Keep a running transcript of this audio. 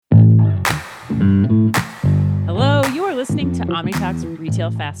listening to OmniTalk's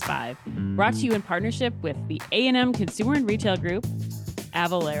Retail Fast 5, brought to you in partnership with the A&M Consumer and Retail Group,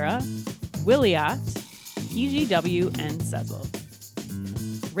 Avalara, Williot, EGW, and Sezzle.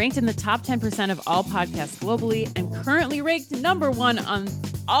 Ranked in the top 10% of all podcasts globally and currently ranked number 1 on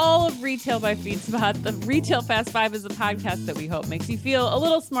all of retail by FeedSpot, the Retail Fast 5 is a podcast that we hope makes you feel a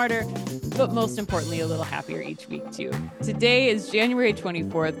little smarter, but most importantly, a little happier each week too. Today is January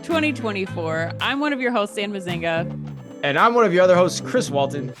 24th, 2024. I'm one of your hosts, Ann Mazinga. And I'm one of your other hosts, Chris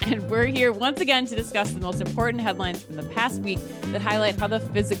Walton. And we're here once again to discuss the most important headlines from the past week that highlight how the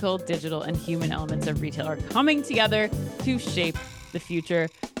physical, digital, and human elements of retail are coming together to shape the future.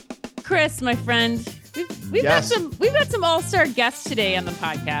 Chris, my friend, we've got some all-star guests today on the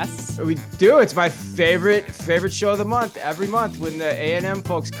podcast. We do. It's my favorite show of the month. Every month when the A&M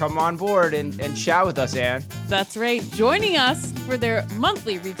folks come on board and chat with us, Ann. That's right. Joining us for their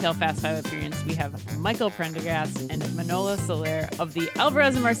monthly Retail Fast 5 appearance, we have Michael Prendergast and Manola Soler of the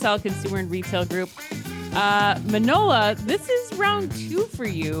Alvarez & Marcel Consumer and Retail Group. Manola, this is round 2 for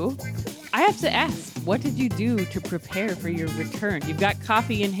you. I have to ask, what did you do to prepare for your return? You've got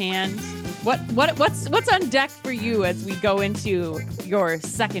coffee in hand. What's on deck for you as we go into your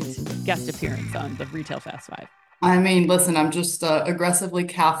second guest appearance on the Retail Fast 5? I mean, listen, I'm just aggressively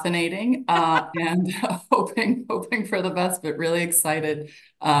caffeinating and hoping for the best, but really excited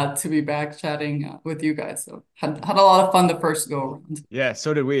to be back chatting with you guys. So had a lot of fun the first go around. Yeah,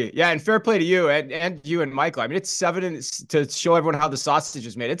 so did we. Yeah, and fair play to you and you and Michael. I mean, it's 7 to show everyone how the sausage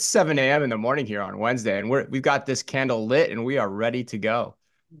is made. It's 7 a.m. in the morning here on Wednesday, and we've got this candle lit and we are ready to go.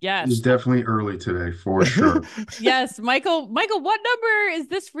 Yes. It's definitely early today for sure. Yes. Michael, what number is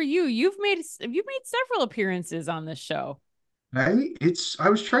this for you? You've made several appearances on this show. I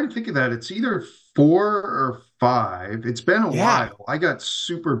was trying to think of that. It's either 4 or 5. It's been a while. I got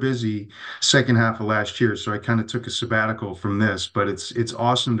super busy second half of last year, so I kind of took a sabbatical from this, but it's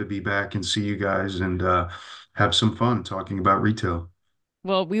awesome to be back and see you guys and have some fun talking about retail.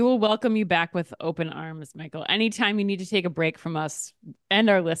 Well, we will welcome you back with open arms, Michael. Anytime you need to take a break from us and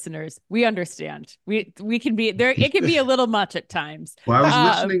our listeners, we understand. We can be there. It can be a little much at times. Well,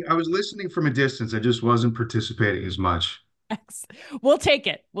 I was listening from a distance. I just wasn't participating as much. We'll take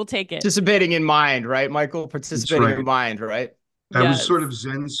it. Participating in mind, right, Michael? Participating in mind, right? I was sort of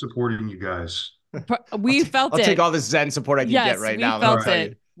Zen supporting you guys. We felt it. I'll take all the Zen support I can get right now.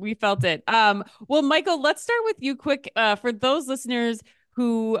 We felt it. Well, Michael, let's start with you quick. For those listeners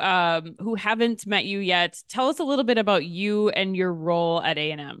who haven't met you yet, tell us a little bit about you and your role at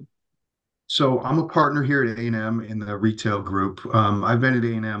A&M. So I'm a partner here at A&M in the retail group. I've been at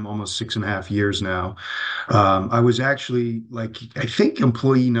A&M almost 6.5 years now. I was actually I think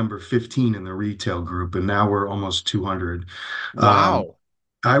employee number 15 in the retail group, and now we're almost 200. Wow.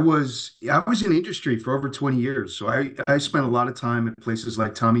 I was in industry for over 20 years. So I spent a lot of time at places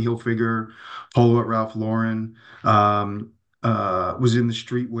like Tommy Hilfiger, Polo at Ralph Lauren, was in the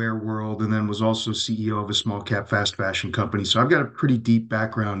streetwear world, and then was also CEO of a small cap fast fashion company. So I've got a pretty deep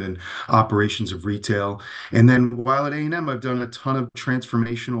background in operations of retail. And then while at A&M, I've done a ton of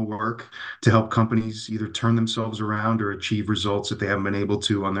transformational work to help companies either turn themselves around or achieve results that they haven't been able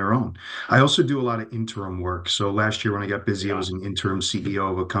to on their own. I also do a lot of interim work. So last year when I got busy, I was an interim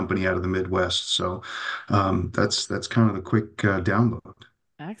CEO of a company out of the Midwest. So that's kind of the quick download.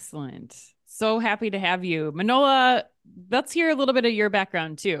 Excellent. So happy to have you. Manola, let's hear a little bit of your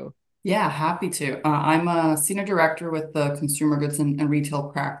background too. Yeah, happy to. I'm a senior director with the consumer goods and retail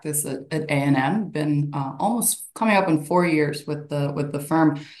practice at A&M. Been almost coming up in 4 years with the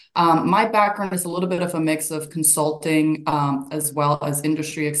firm. My background is a little bit of a mix of consulting as well as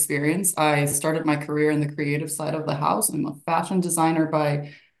industry experience. I started my career in the creative side of the house. I'm a fashion designer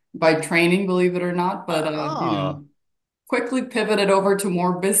by training, believe it or not, but quickly pivoted over to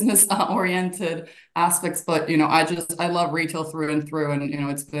more business oriented aspects. But, I love retail through and through.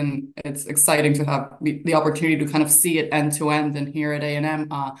 And, it's exciting to have the opportunity to kind of see it end to end. And here at A&M,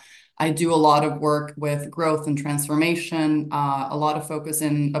 I do a lot of work with growth and transformation, a lot of focus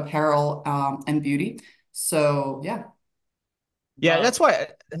in apparel and beauty. So, yeah. Yeah, that's why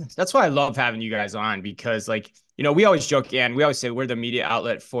I love having you guys on, because we always joke, and we always say we're the media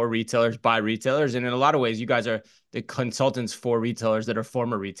outlet for retailers by retailers. And in a lot of ways, you guys are the consultants for retailers that are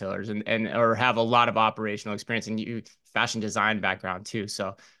former retailers and or have a lot of operational experience, and you fashion design background too.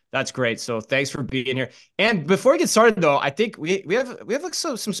 So that's great. So thanks for being here. And before we get started though, I think we have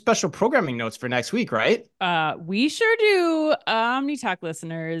some special programming notes for next week, right? We sure do. OmniTalk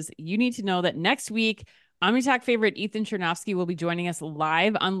listeners, you need to know that next week, OmniTalk favorite Ethan Chernovsky will be joining us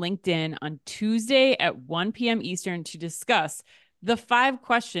live on LinkedIn on Tuesday at 1 p.m. Eastern to discuss the 5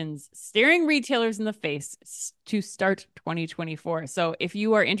 questions staring retailers in the face to start 2024. So if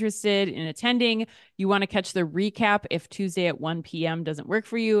you are interested in attending, you want to catch the recap if Tuesday at 1 p.m. doesn't work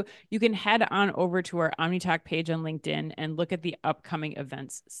for you, you can head on over to our OmniTalk page on LinkedIn and look at the upcoming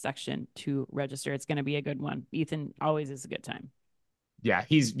events section to register. It's going to be a good one. Ethan always is a good time. Yeah,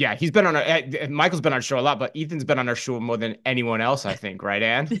 he's been on Michael's been on our show a lot, but Ethan's been on our show more than anyone else, I think, right,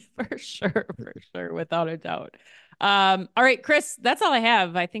 Ann? For sure, without a doubt. All right, Chris, that's all I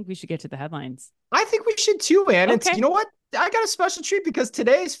have. I think we should get to the headlines. I think we should too, Ann. Okay. And you know what? I got a special treat because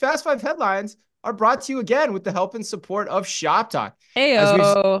today's Fast Five headlines are brought to you again with the help and support of Shop Talk.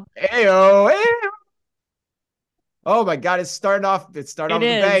 Ayo. Ayo. Oh my God, it's starting off with a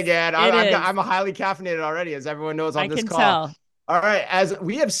bang, Ann. I'm a highly caffeinated already, as everyone knows on this call. Tell. All right, as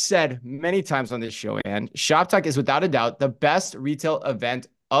we have said many times on this show, Ann, Shop Talk is without a doubt the best retail event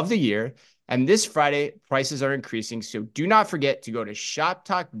of the year. And this Friday, prices are increasing. So do not forget to go to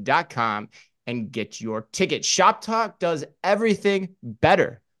shoptalk.com and get your ticket. Shop Talk does everything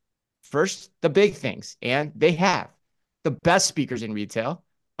better. First, the big things. And they have the best speakers in retail,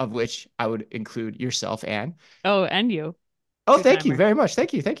 of which I would include yourself, Ann. Oh, and you. Oh, thank you very much.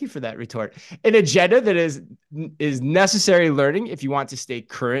 Thank you for that retort. An agenda that is necessary learning if you want to stay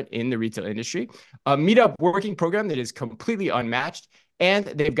current in the retail industry. A meetup working program that is completely unmatched. And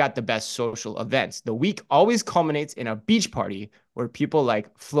they've got the best social events. The week always culminates in a beach party where people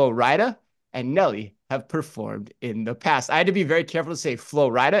like Flo Rida and Nelly have performed in the past. I had to be very careful to say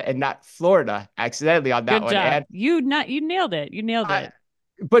Flo Rida and not Florida accidentally on that Good one. job. And you nailed it. You nailed it.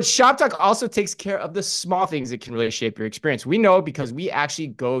 But Shop Talk also takes care of the small things that can really shape your experience. We know because we actually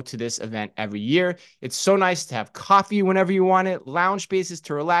go to this event every year. It's so nice to have coffee whenever you want it, lounge spaces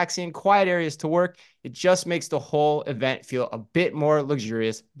to relax in, quiet areas to work. It just makes the whole event feel a bit more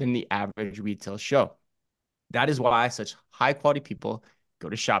luxurious than the average retail show. That is why such high quality people go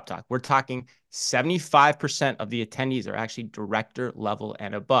to Shop Talk. We're talking 75% of the attendees are actually director level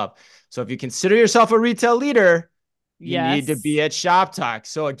and above. So if you consider yourself a retail leader, you need to be at Shop Talk.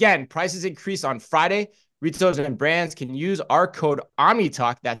 So again, prices increase on Friday. Retailers and brands can use our code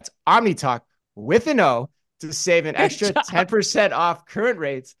OmniTalk. That's OmniTalk with an O to save an extra 10% off current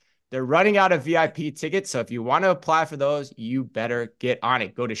rates. They're running out of VIP tickets. So if you want to apply for those, you better get on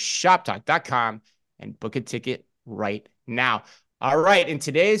it. Go to shoptalk.com and book a ticket right now. All right. In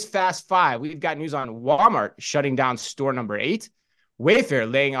today's Fast Five, we've got news on Walmart shutting down store number 8.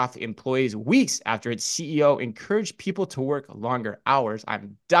 Wayfair laying off employees weeks after its CEO encouraged people to work longer hours.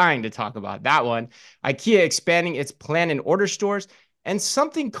 I'm dying to talk about that one. IKEA expanding its plan in order stores, and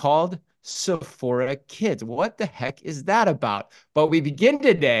something called Sephora Kids. What the heck is that about? But we begin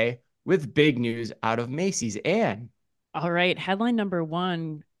today with big news out of Macy's. Ann. All right. Headline number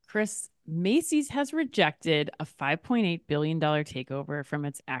 1, Chris. Macy's has rejected a $5.8 billion takeover from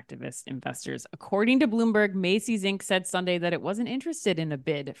its activist investors. According to Bloomberg, Macy's Inc. said Sunday that it wasn't interested in a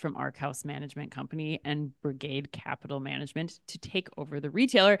bid from Ark House Management Company and Brigade Capital Management to take over the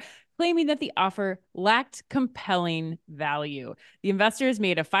retailer, claiming that the offer lacked compelling value. The investors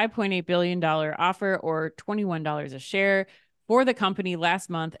made a $5.8 billion offer, or $21 a share, for the company last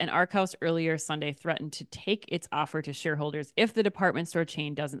month, and Ark House earlier Sunday threatened to take its offer to shareholders if the department store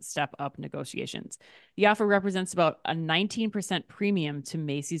chain doesn't step up negotiations. The offer represents about a 19% premium to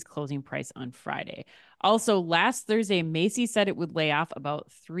Macy's closing price on Friday. Also, last Thursday, Macy's said it would lay off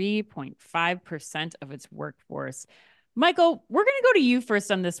about 3.5% of its workforce. Michael, we're going to go to you first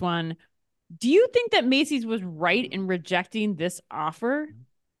on this one. Do you think that Macy's was right in rejecting this offer?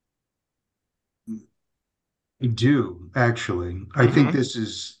 I do, actually. I think this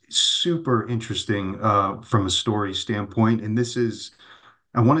is super interesting from a story standpoint. And this is,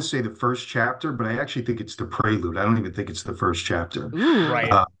 I want to say the first chapter, but I actually think it's the prelude. I don't even think it's the first chapter. Ooh.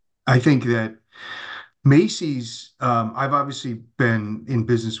 Right. I think that Macy's, I've obviously been in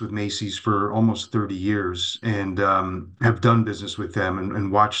business with Macy's for almost 30 years and have done business with them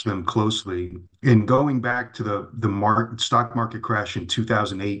and watched them closely. And going back to the stock market crash in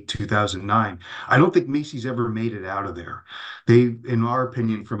 2008, 2009, I don't think Macy's ever made it out of there. They, in our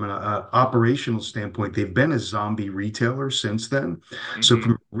opinion, from an operational standpoint, they've been a zombie retailer since then. So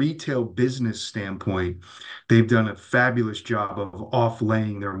from a retail business standpoint, they've done a fabulous job of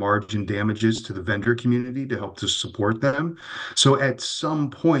offlaying their margin damages to the vendor community to help to support them. So at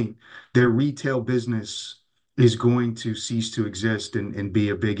some point, their retail business is going to cease to exist and be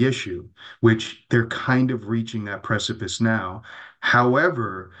a big issue, which they're kind of reaching that precipice now.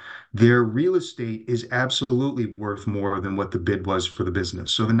 However, their real estate is absolutely worth more than what the bid was for the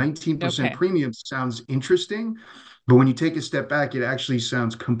business. So the 19% Okay. premium sounds interesting, but when you take a step back, it actually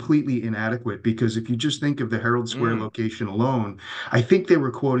sounds completely inadequate because if you just think of the Herald Square location alone, I think they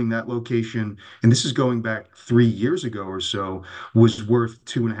were quoting that location, and this is going back 3 years ago or so, was worth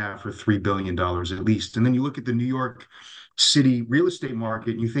 2.5 or $3 billion at least. And then you look at the New York City real estate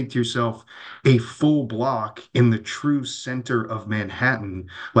market, and you think to yourself, a full block in the true center of Manhattan,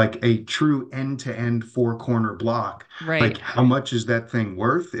 like a true end-to-end four-corner block, like Right. how much is that thing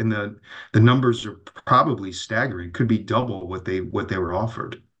worth? And the numbers are probably staggering. Could be double what they were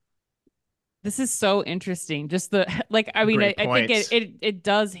offered. This is so interesting. Just the like, I mean, Great I think points. it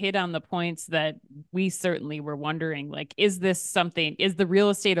does hit on the points that we certainly were wondering. Like, is this something? Is the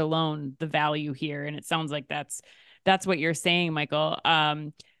real estate alone the value here? And it sounds like that's what you're saying, Michael.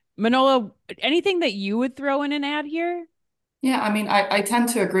 Manola, anything that you would throw in an ad here? Yeah, I mean, I tend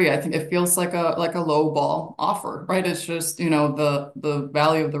to agree. I think it feels like a low ball offer, right? It's just, the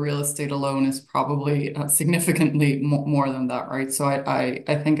value of the real estate alone is probably significantly more than that, right? So I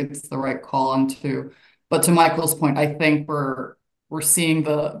think it's the right call on to, but to Michael's point, I think we're seeing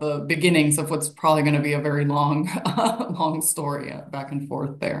the beginnings of what's probably going to be a very long long story back and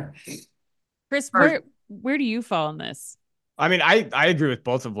forth there. Chris, All right. where do you fall in this? I mean, I agree with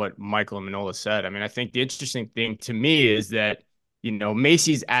both of what Michael and Manola said. I mean, I think the interesting thing to me is that,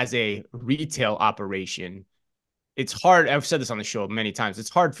 Macy's as a retail operation, it's hard. I've said this on the show many times. It's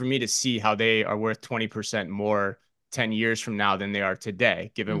hard for me to see how they are worth 20% more 10 years from now than they are today,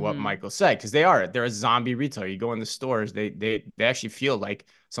 given what Mm-hmm. Michael said, because they're a zombie retailer. You go in the stores, they actually feel like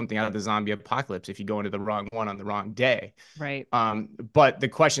something out of the zombie apocalypse if you go into the wrong one on the wrong day. Right. But the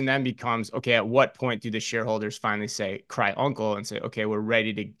question then becomes, okay, at what point do the shareholders finally say, cry uncle, and say, okay, we're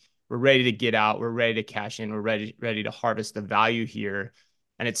ready to get out, we're ready to cash in, we're ready to harvest the value here.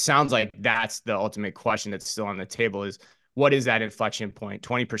 And it sounds like that's the ultimate question that's still on the table is what is that inflection point?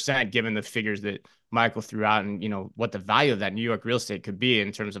 20%, given the figures that Michael threw out and, what the value of that New York real estate could be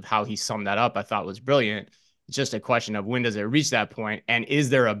in terms of how he summed that up, I thought was brilliant. It's just a question of when does it reach that point? And is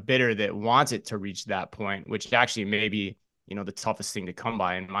there a bidder that wants it to reach that point, which actually may be, the toughest thing to come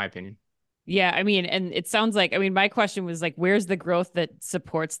by, in my opinion. Yeah, I mean, and it sounds like, I mean, my question was like, where's the growth that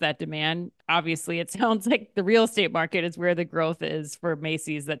supports that demand? Obviously, it sounds like the real estate market is where the growth is for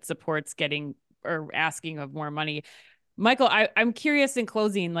Macy's that supports getting or asking of more money. Michael, I'm curious in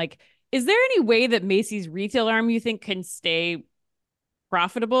closing, like, is there any way that Macy's retail arm you think can stay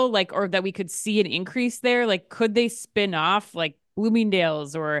profitable, like, or that we could see an increase there? Like, could they spin off like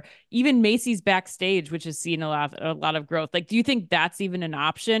Bloomingdale's or even Macy's Backstage, which has seen a lot of growth? Like, do you think that's even an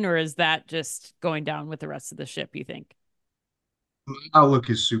option, or is that just going down with the rest of the ship, you think? Outlook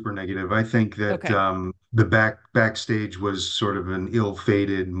is super negative. I think that Okay. the backstage was sort of an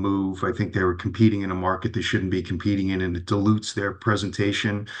ill-fated move. I think they were competing in a market they shouldn't be competing in, and it dilutes their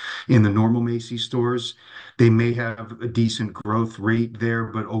presentation in the normal Macy's stores. They may have a decent growth rate there,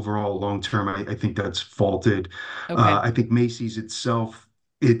 but overall, long term, I think that's faulted. Okay. I think Macy's itself,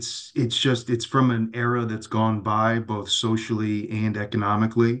 it's from an era that's gone by, both socially and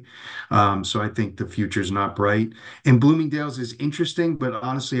economically. So I think the future's not bright. And Bloomingdale's is interesting, but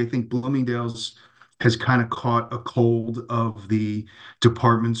honestly, I think Bloomingdale's has kind of caught a cold of the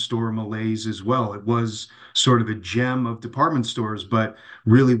department store malaise as well. It was sort of a gem of department stores, but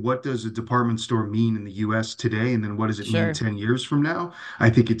really, what does a department store mean in the US today? And then what does it mean Sure. 10 years from now?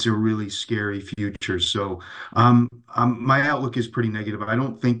 I think it's a really scary future. So my outlook is pretty negative. I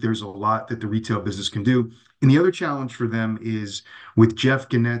don't think there's a lot that the retail business can do. And the other challenge for them is with Jeff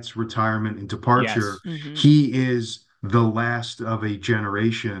Gannett's retirement and departure, Yes. Mm-hmm. he is the last of a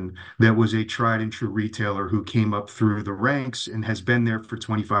generation that was a tried and true retailer who came up through the ranks and has been there for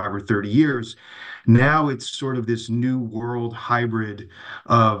 25 or 30 years. Now it's sort of this new world hybrid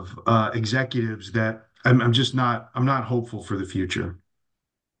of executives that I'm not hopeful for the future.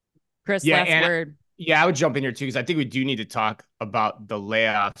 Chris, Yeah, last and word. yeah, I would jump in here too because I think we do need to talk about the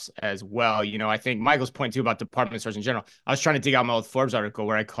layoffs as well. I think Michael's point too about department stores in general. I was trying to dig out my old Forbes article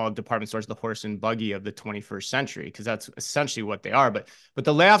where I called department stores the horse and buggy of the 21st century because that's essentially what they are. But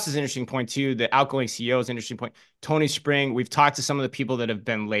the layoffs is an interesting point too. The outgoing CEO is an interesting point. Tony Spring, we've talked to some of the people that have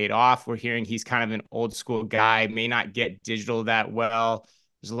been laid off. We're hearing he's kind of an old school guy, may not get digital that well.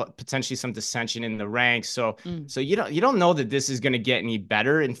 There's potentially some dissension in the ranks. So you don't know that this is going to get any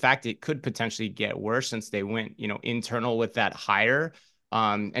better. In fact, it could potentially get worse since they went, internal with that hire.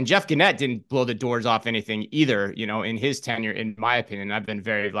 And Jeff Gannett didn't blow the doors off anything either, in his tenure, in my opinion. I've been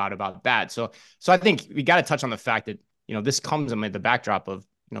very loud about that. So I think we got to touch on the fact that, this comes amid the backdrop of,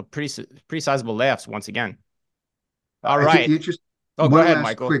 pretty sizable layoffs once again. All I think right. the interest Oh, go One ahead, last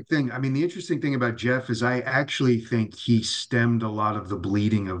Michael. quick thing. I mean, the interesting thing about Jeff is I actually think he stemmed a lot of the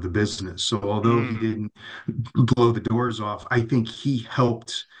bleeding of the business. So although he Mm, didn't blow the doors off, I think he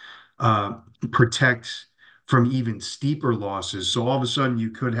helped uh, protect from even steeper losses. So all of a sudden, you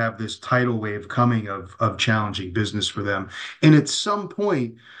could have this tidal wave coming of challenging business for them. And at some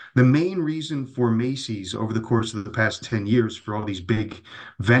point, the main reason for Macy's over the course of the past 10 years for all these big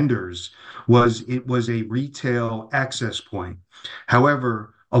vendors was it was a retail access point.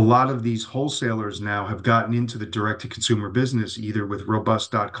 However, a lot of these wholesalers now have gotten into the direct-to-consumer business, either with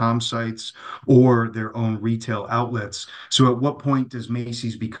robust.com sites or their own retail outlets. So at what point does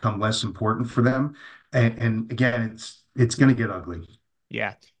Macy's become less important for them? And again, it's going to get ugly.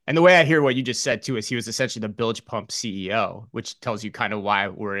 yeah. And the way I hear what you just said too is he was essentially the bilge pump CEO, which tells you kind of why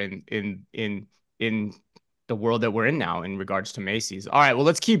we're in the world that we're in now in regards to Macy's. All right, well,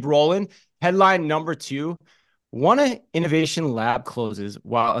 let's keep rolling. Headline number 2. One innovation lab closes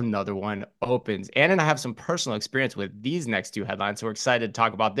while another one opens. Ann and I have some personal experience with these next 2 headlines, so we're excited to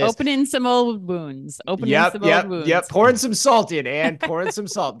talk about this. Opening some old wounds. Yep. Pouring some salt in, and pouring some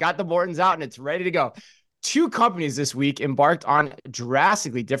salt. Got the Mortons out, and it's ready to go. 2 companies this week embarked on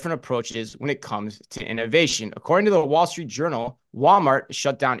drastically different approaches when it comes to innovation. According to the Wall Street Journal, Walmart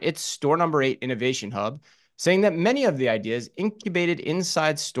shut down its store number 8 innovation hub, saying that many of the ideas incubated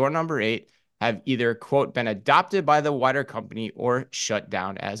inside store number 8 have either, quote, been adopted by the wider company or shut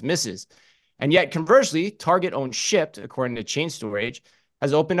down as misses. And yet, conversely, Target-owned Shipt, according to Chain Storage,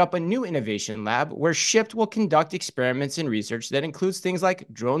 has opened up a new innovation lab where Shipt will conduct experiments and research that includes things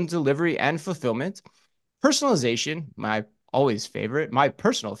like drone delivery and fulfillment, personalization, my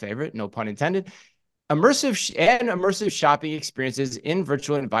personal favorite, no pun intended, immersive shopping experiences in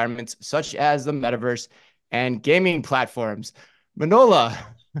virtual environments such as the metaverse and gaming platforms. Manola,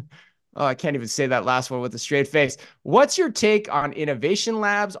 oh, I can't even say that last one with a straight face. What's your take on innovation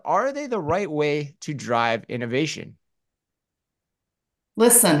labs? Are they the right way to drive innovation?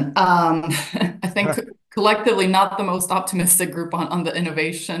 Listen, I think collectively not the most optimistic group on the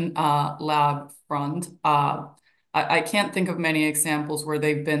innovation lab front. I can't think of many examples where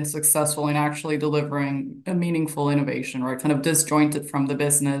they've been successful in actually delivering a meaningful innovation, right? Kind of disjointed from the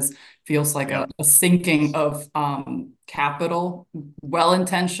business, feels like Yep. a sinking of capital.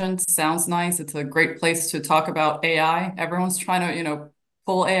 Well-intentioned, sounds nice. It's a great place to talk about AI. Everyone's trying to,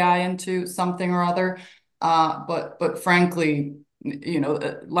 pull AI into something or other. But frankly,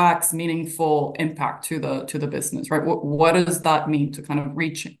 it lacks meaningful impact to the business, right? What does that mean to kind of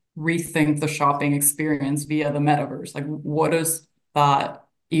rethink the shopping experience via the metaverse? Like, what does that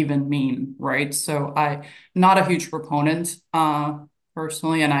even mean, right? So I'm not a huge proponent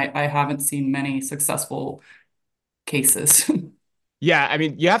personally, and I haven't seen many successful cases. Yeah, I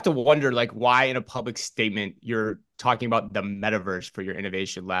mean, you have to wonder like why in a public statement you're talking about the metaverse for your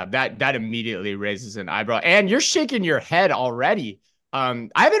innovation lab. That immediately raises an eyebrow. And you're shaking your head already. I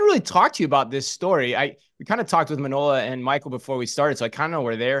haven't really talked to you about this story. We kind of talked with Manola and Michael before we started, so I kind of know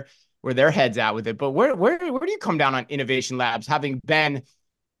where their heads at with it. But where do you come down on innovation labs, having been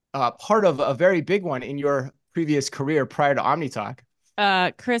part of a very big one in your previous career prior to OmniTalk?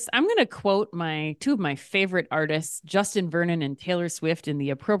 Chris, I'm going to quote two of my favorite artists, Justin Vernon and Taylor Swift, in the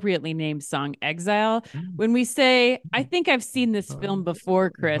appropriately named song Exile, when we say, I think I've seen this film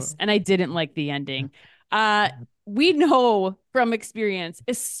before, Chris, and I didn't like the ending. We know from experience,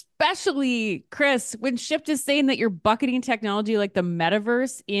 especially Chris, when Shipt is saying that you're bucketing technology like the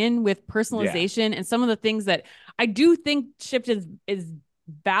metaverse in with personalization and some of the things that I do think Shipt is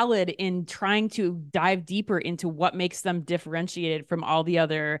valid in trying to dive deeper into what makes them differentiated from all the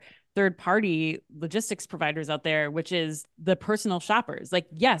other third-party logistics providers out there, which is the personal shoppers. Like,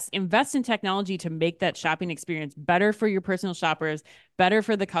 yes, invest in technology to make that shopping experience better for your personal shoppers, better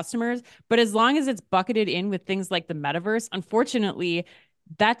for the customers. But as long as it's bucketed in with things like the metaverse, unfortunately,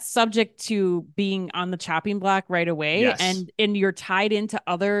 that's subject to being on the chopping block right away. Yes. And you're tied into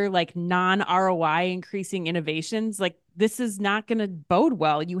other like non-ROI increasing innovations. Like, this is not going to bode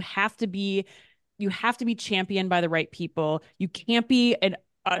well. You have to be championed by the right people. You can't be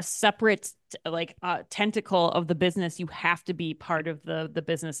a separate tentacle of the business. You have to be part of the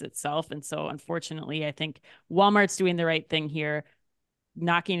business itself. And so unfortunately, I think Walmart's doing the right thing here,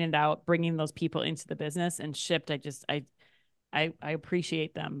 knocking it out, bringing those people into the business. And Shipt, I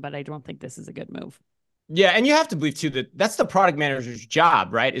appreciate them, but I don't think this is a good move. Yeah, and you have to believe too that that's the product manager's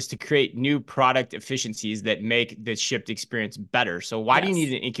job, right? Is to create new product efficiencies that make the Shipt experience better. So why do you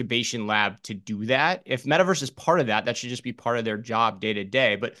need an incubation lab to do that? If metaverse is part of that, that should just be part of their job day to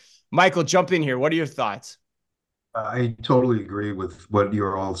day. But Michael, jump in here. What are your thoughts? I totally agree with what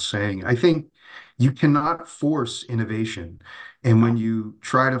you're all saying. I think you cannot force innovation. And when you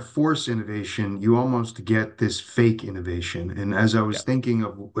try to force innovation, you almost get this fake innovation. And Yeah. as I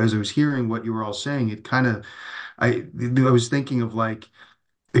was hearing what you were all saying, I was thinking of like,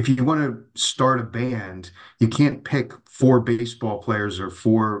 if you want to start a band, you can't pick four baseball players or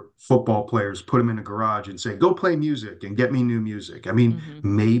four football players, put them in a garage and say, go play music and get me new music. I mean, Hmm.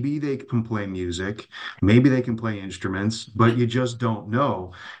 maybe they can play music, maybe they can play instruments, but you just don't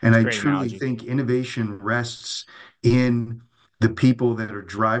know. And I Great truly analogy. think innovation rests in the people that are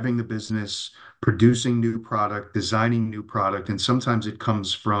driving the business, producing new product, designing new product. And sometimes it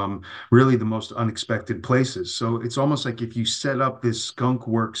comes from really the most unexpected places. So it's almost like if you set up this skunk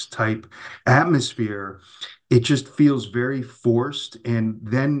works type atmosphere, it just feels very forced. And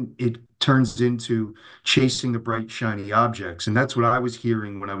then it turns into chasing the bright, shiny objects. And that's what I was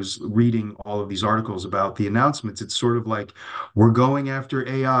hearing when I was reading all of these articles about the announcements. It's sort of like, we're going after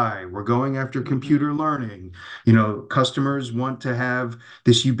AI, we're going after Hmm. computer learning. You know, customers want to have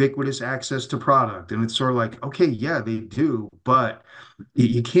this ubiquitous access to product. And it's sort of like, okay, yeah, they do, but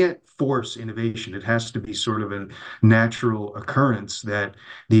you can't force innovation. It has to be sort of a natural occurrence that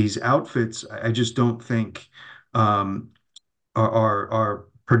these outfits, I just don't think um, are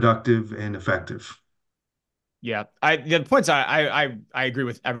productive and effective. Yeah, the points I agree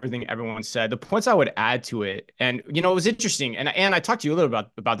with everything everyone said. The points I would add to it, and it was interesting, and I talked to you a little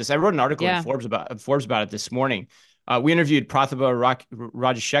about this. I wrote an article in Yeah. Forbes about it this morning. We interviewed Pratibha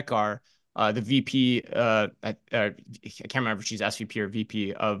Rajashekar, the VP. I can't remember if she's SVP or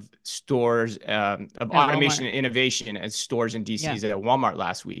VP of stores, of At automation Walmart. and innovation at stores and Yeah. DCs at Walmart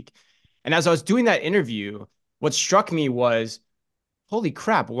last week. And as I was doing that interview, what struck me was, holy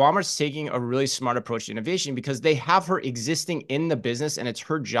crap, Walmart's taking a really smart approach to innovation because they have her existing in the business and it's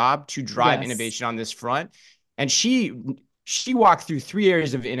her job to drive Yes. innovation on this front. And she walked through 3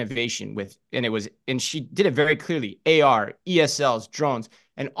 areas of innovation and she did it very clearly: AR, ESLs, drones,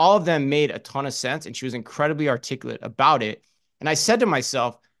 and all of them made a ton of sense. And she was incredibly articulate about it. And I said to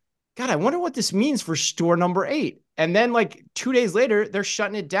myself, God, I wonder what this means for store number 8. And then like 2 days later, they're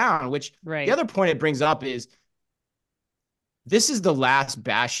shutting it down, which the Right. other point it brings up is this is the last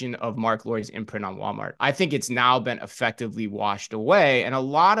bastion of Mark Lloyd's imprint on Walmart. I think it's now been effectively washed away. And a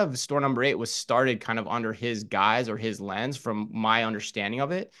lot of store number 8 was started kind of under his guise or his lens, from my understanding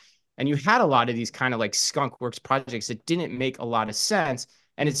of it. And you had a lot of these kind of like skunk works projects that didn't make a lot of sense.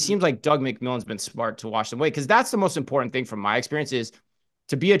 And it Hmm. seems like Doug McMillan's been smart to wash them away, because that's the most important thing from my experience is,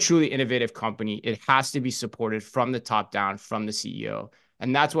 to be a truly innovative company, it has to be supported from the top down, from the CEO.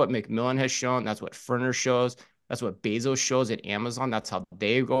 And that's what McMillan has shown. That's what Furner shows. That's what Bezos shows at Amazon. That's how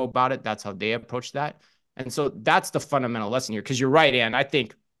they go about it. That's how they approach that. And so that's the fundamental lesson here. Because you're right, Ann. I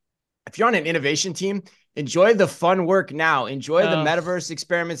think if you're on an innovation team, enjoy the fun work now. Enjoy the Oh, metaverse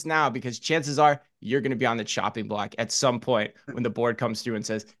experiments now, because chances are you're going to be on the chopping block at some point when the board comes through and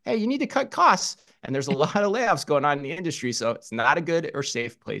says, hey, you need to cut costs. And there's a lot of layoffs going on in the industry. So it's not a good or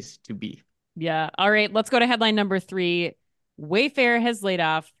safe place to be. yeah. All right. Let's go to headline number 3. Wayfair has laid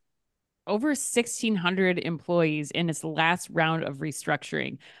off over 1,600 employees in its last round of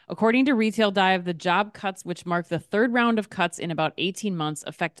restructuring. According to Retail Dive, the job cuts, which mark the third round of cuts in about 18 months,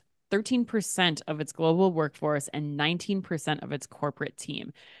 affect 13% of its global workforce and 19% of its corporate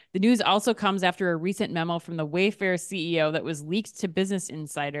team. The news also comes after a recent memo from the Wayfair CEO that was leaked to Business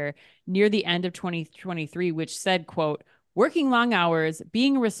Insider near the end of 2023, which said, quote, working long hours,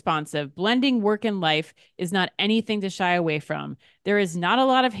 being responsive, blending work and life is not anything to shy away from. There is not a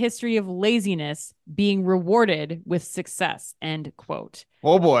lot of history of laziness being rewarded with success, end quote.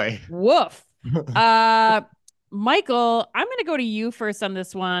 Oh boy. Woof. Uh, Michael, I'm going to go to you first on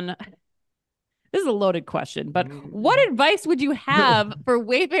this one. This is a loaded question, but what advice would you have for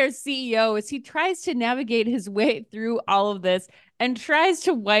Wayfair's CEO as he tries to navigate his way through all of this and tries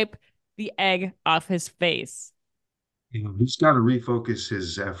to wipe the egg off his face? He's got to refocus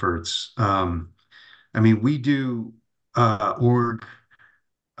his efforts. I mean, we do org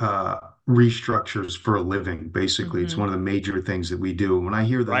uh, restructures for a living. Basically, it's Mm-hmm. one of the major things that we do. When I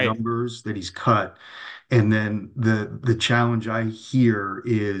hear the Right. numbers that he's cut, and then the challenge I hear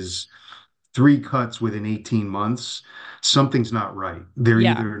is 3 cuts within 18 months, something's not right. They're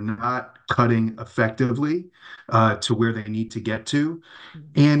Yeah. either not cutting effectively to where they need to get to, Mm-hmm.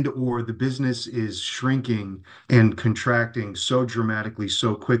 and or the business is shrinking and contracting so dramatically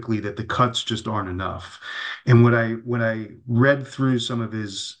so quickly that the cuts just aren't enough. And when I read through some of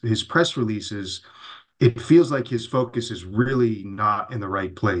his press releases, it feels like his focus is really not in the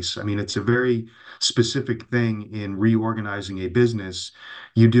right place. I mean, it's a very specific thing in reorganizing a business.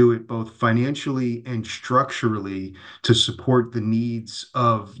 You do it both financially and structurally to support the needs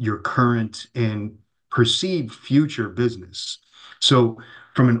of your current and perceived future business. So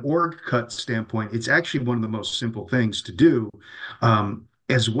from an org cut standpoint, it's actually one of the most simple things to do,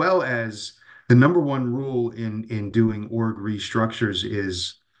 as well as the number one rule in doing org restructures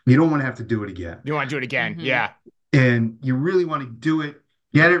is you don't want to have to do it again. You want to do it again? Mhm. Yeah. And you really want to do it,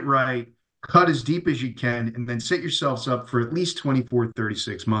 get it right, cut as deep as you can, and then set yourselves up for at least 24,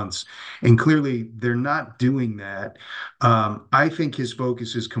 36 months. And clearly, they're not doing that. I think his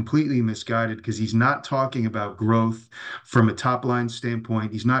focus is completely misguided because he's not talking about growth from a top line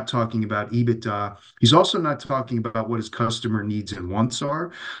standpoint. He's not talking about EBITDA. He's also not talking about what his customer needs and wants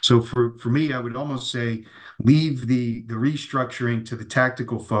are. So for me, I would almost say leave the restructuring to the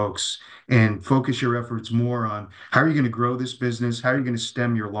tactical folks and focus your efforts more on how are you going to grow this business? How are you going to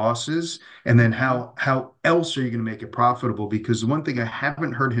stem your losses? And then how else are you going to make it profitable? Because the one thing I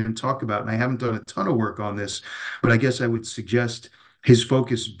haven't heard him talk about, and I haven't done a ton of work on this, but I guess I would suggest his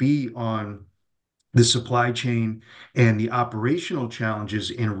focus be on the supply chain and the operational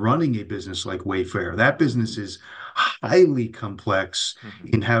challenges in running a business like Wayfair. That business is highly complex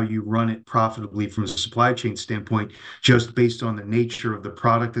in how you run it profitably from a supply chain standpoint, just based on the nature of the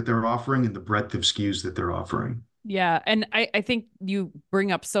product that they're offering and the breadth of SKUs that they're offering. Yeah. And I think you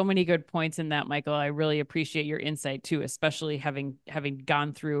bring up so many good points in that, Michael. I really appreciate your insight too, especially having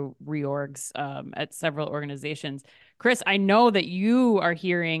gone through reorgs at several organizations. Chris, I know that you are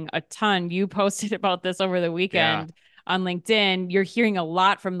hearing a ton. You posted about this over the weekend on LinkedIn. You're hearing a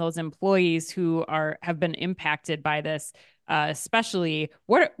lot from those employees who have been impacted by this, especially.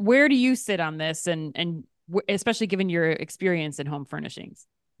 Where do you sit on this, and especially given your experience in home furnishings?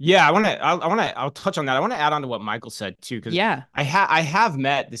 Yeah, I'll touch on that. I want to add on to what Michael said too, because I have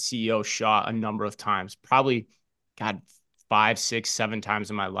met the CEO Shaw a number of times, probably, God, 5, 6, 7 times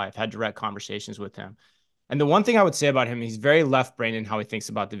in my life, had direct conversations with him. And the one thing I would say about him, he's very left-brained in how he thinks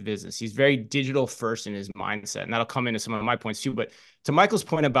about the business. He's very digital first in his mindset, and that'll come into some of my points too. But to Michael's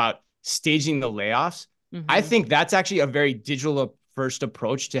point about staging the layoffs, I think that's actually a very digital first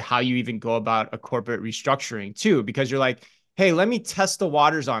approach to how you even go about a corporate restructuring too, because you're like, hey, let me test the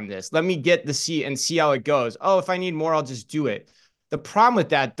waters on this. Let me get the seat and see how it goes. Oh, if I need more, I'll just do it. The problem with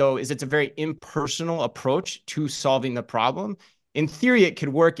that, though, is it's a very impersonal approach to solving the problem. In theory, it could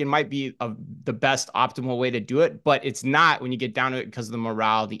work. It might be the best optimal way to do it, but it's not when you get down to it because of the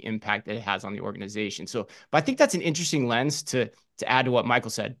morale, the impact that it has on the organization. So, but I think that's an interesting lens to add to what Michael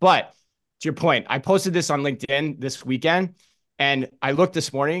said. But to your point, I posted this on LinkedIn this weekend, and I looked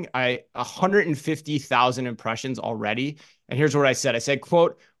this morning, 150,000 impressions already. And here's what I said. I said,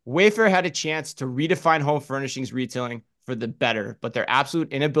 quote, Wayfair had a chance to redefine home furnishings retailing for the better, but their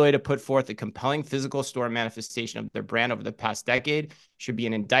absolute inability to put forth a compelling physical store manifestation of their brand over the past decade should be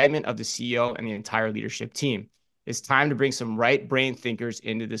an indictment of the CEO and the entire leadership team. It's time to bring some right brain thinkers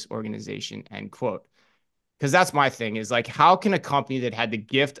into this organization, end quote. Because that's my thing is like, how can a company that had the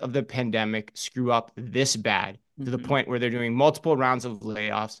gift of the pandemic screw up this bad to the point where they're doing multiple rounds of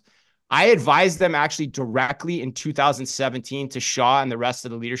layoffs? I advised them actually directly in 2017 to Shaw and the rest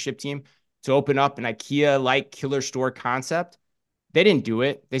of the leadership team to open up an IKEA-like killer store concept. They didn't do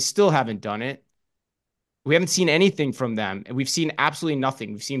it. They still haven't done it. We haven't seen anything from them, and we've seen absolutely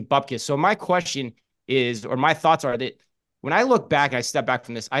nothing. We've seen bupkis. So my question is, or my thoughts are that when I look back, I step back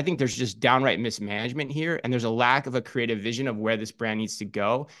from this, I think there's just downright mismanagement here, and there's a lack of a creative vision of where this brand needs to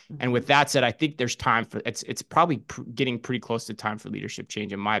go. And with that said, I think there's time for it's probably getting pretty close to time for leadership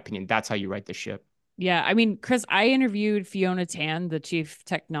change. In my opinion, that's how you right the ship. Yeah, I mean, Chris, I interviewed Fiona Tan, the chief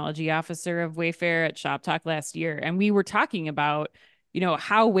technology officer of Wayfair at Shop Talk last year, and we were talking about,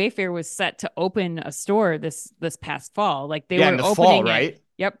 how Wayfair was set to open a store this past fall. Like they were in the opening fall, it. Right?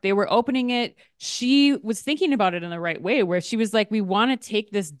 Yep, they were opening it. She was thinking about it in the right way, where she was like, we want to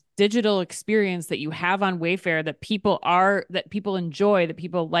take this digital experience that you have on Wayfair that people enjoy, that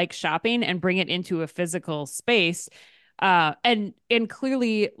people like shopping, and bring it into a physical space. And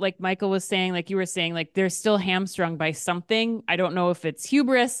clearly, like Michael was saying, like you were saying, like they're still hamstrung by something. I don't know if it's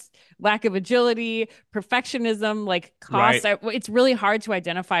hubris, lack of agility, perfectionism, like cost. Right. It's really hard to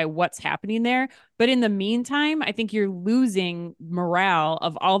identify what's happening there. But in the meantime, I think you're losing morale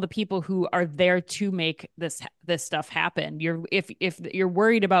of all the people who are there to make this stuff happen. If you're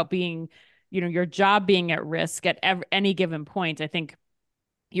worried about being, your job being at risk at any given point, I think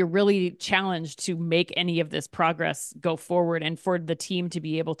you're really challenged to make any of this progress go forward, and for the team to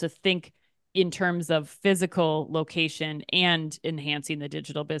be able to think in terms of physical location and enhancing the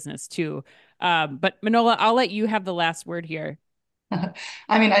digital business too. But Manola, I'll let you have the last word here.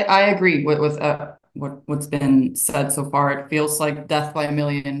 I mean, I agree with what's been said so far. It feels like death by a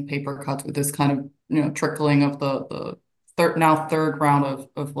million paper cuts with this kind of trickling of the third round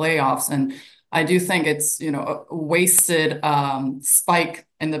of layoffs. And I do think it's, a wasted spike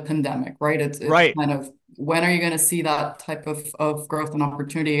in the pandemic, right? It's Right. kind of, when are you going to see that type of growth and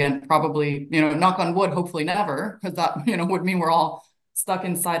opportunity? And probably, knock on wood, hopefully never, because that, would mean we're all stuck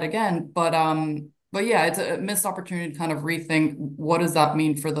inside again. But yeah, it's a missed opportunity to kind of rethink what does that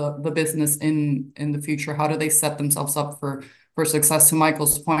mean for the business in the future? How do they set themselves up for success? To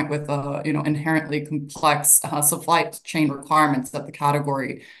Michael's point, with inherently complex supply chain requirements that the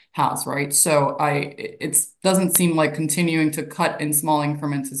category has, right? So it doesn't seem like continuing to cut in small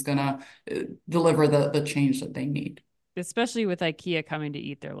increments is gonna deliver the change that they need. Especially with IKEA coming to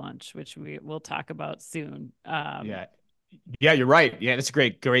eat their lunch, which we will talk about soon. Yeah. Yeah, you're right. Yeah, that's a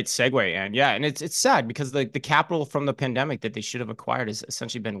great segue. And yeah, and it's sad because the capital from the pandemic that they should have acquired has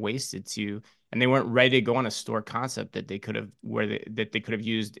essentially been wasted and they weren't ready to go on a store concept that they could have that they could have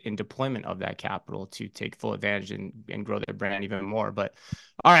used in deployment of that capital to take full advantage and grow their brand even more. But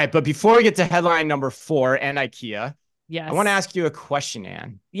all right, but before we get to headline number 4 and IKEA, I want to ask you a question,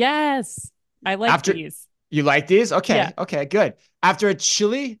 Anne. Yes, I like these. You like these? Okay, yeah. Okay, good. After a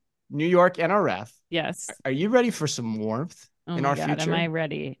chilly New York NRF, yes, are you ready for some warmth in our future? Am I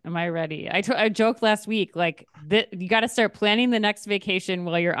ready? I joked last week, like, you got to start planning the next vacation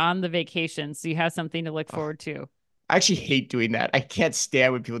while you're on the vacation, so you have something to look forward to. I actually hate doing that. I can't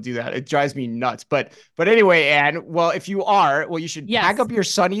stand when people do that. It drives me nuts. But anyway, Anne, well, if you are, you should pack up your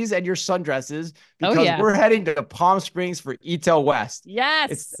sunnies and your sundresses, because we're heading to Palm Springs for eTail West.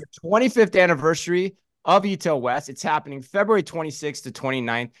 Yes. It's the 25th anniversary of eTail West. It's happening February 26th to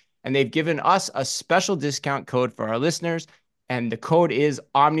 29th, and they've given us a special discount code for our listeners, and the code is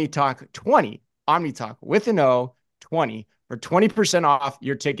OmniTalk20, OmniTalk with an O, 20, for 20% off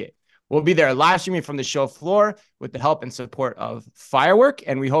your ticket. We'll be there live streaming from the show floor with the help and support of Firework,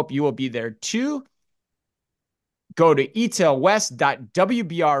 and we hope you will be there too. Go to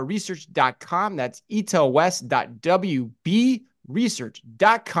etailwest.wbrresearch.com. That's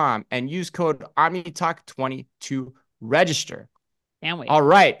etailwest.wbresearch.com and use code OmniTalk20 to register. Can't wait. All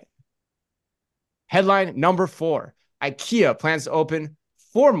right. Headline number 4. IKEA plans to open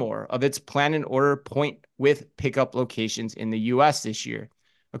 4 more of its plan and order point with pickup locations in the U.S. this year.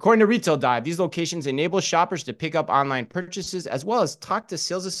 According to Retail Dive, these locations enable shoppers to pick up online purchases as well as talk to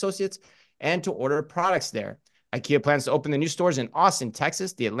sales associates and to order products there. IKEA plans to open the new stores in Austin,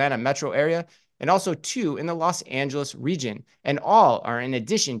 Texas, the Atlanta metro area, and also 2 in the Los Angeles region. And all are in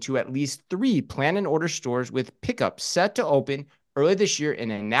addition to at least 3 plan and order stores with pickup set to open early this year in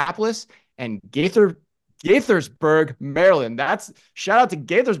Annapolis and Gaithersburg, Maryland. That's shout out to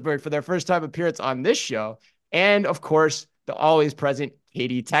Gaithersburg for their first time appearance on this show. And of course, the always present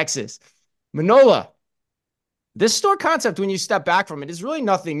Katy, Texas. Manola, this store concept, when you step back from it, is really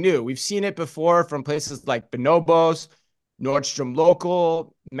nothing new. We've seen it before from places like Bonobos, Nordstrom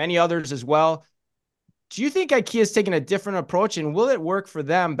Local, many others as well. Do you think IKEA is taking a different approach, and will it work for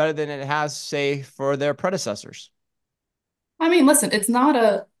them better than it has, say, for their predecessors? I mean, listen, it's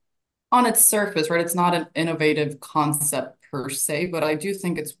not on its surface, right? It's not an innovative concept per se, but I do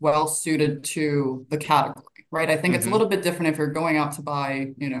think it's well suited to the category, right? I think it's a little bit different if you're going out to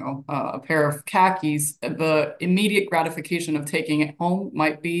buy, a pair of khakis. The immediate gratification of taking it home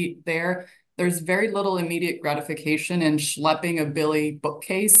might be there. There's very little immediate gratification in schlepping a Billy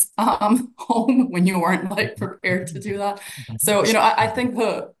bookcase home when you weren't prepared to do that. So, I think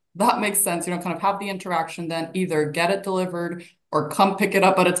that makes sense, kind of have the interaction, then either get it delivered or come pick it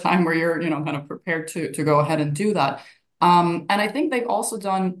up at a time where you're, kind of prepared to go ahead and do that. And I think they've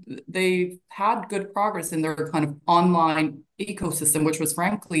had good progress in their kind of online ecosystem, which was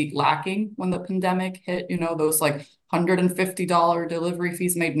frankly lacking when the pandemic hit. Those $150 delivery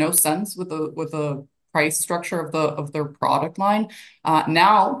fees made no sense with the price structure of their product line.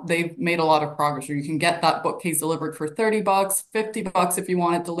 Now they've made a lot of progress where you can get that bookcase delivered for $30, $50 if you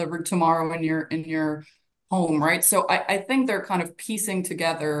want it delivered tomorrow in your home, right? So I think they're kind of piecing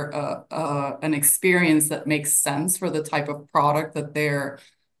together an experience that makes sense for the type of product that they're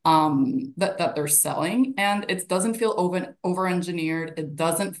selling, and it doesn't feel over-engineered. It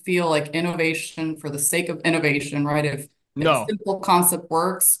doesn't feel like innovation for the sake of innovation, right? If a simple concept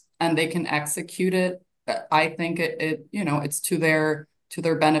works and they can execute it, I think it's to their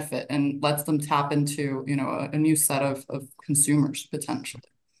benefit and lets them tap into a new set of consumers potentially.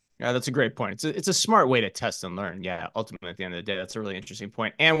 Yeah, that's a great point. It's a smart way to test and learn. Yeah, ultimately at the end of the day, that's a really interesting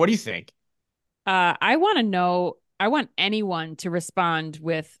point. And what do you think? I want to know. I want anyone to respond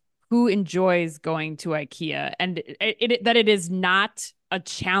with who enjoys going to IKEA, and that it is not a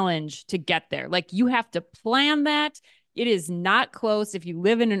challenge to get there. Like, you have to plan that. It is not close. If you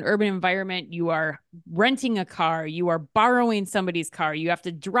live in an urban environment, you are renting a car, you are borrowing somebody's car, you have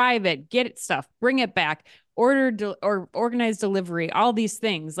to drive it, get it stuff, bring it back, or organize delivery, all these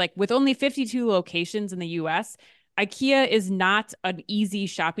things. Like with only 52 locations in the US, IKEA is not an easy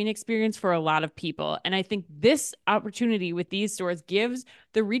shopping experience for a lot of people. And I think this opportunity with these stores gives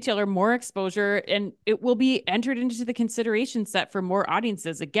the retailer more exposure, and it will be entered into the consideration set for more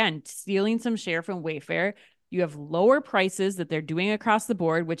audiences. Again, stealing some share from Wayfair. You have lower prices that they're doing across the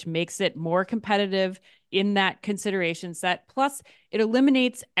board, which makes it more competitive in that consideration set. Plus, it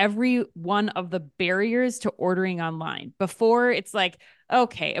eliminates every one of the barriers to ordering online. Before, it's like,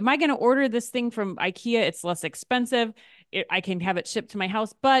 okay, am I going to order this thing from IKEA? It's less expensive. I can have it shipped to my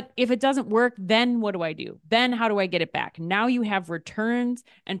house. But if it doesn't work, then what do I do? Then how do I get it back? Now you have returns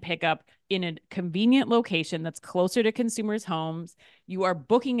and pickup in a convenient location that's closer to consumers' homes. You are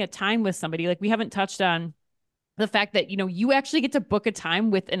booking a time with somebody. Like we haven't touched on the fact that, you know, you actually get to book a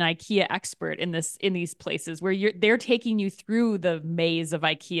time with an IKEA expert in these places where they're taking you through the maze of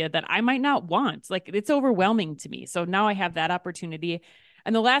IKEA that I might not want. Like it's overwhelming to me. So now I have that opportunity.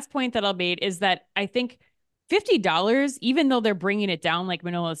 And the last point that I'll make is that I think $50, even though they're bringing it down like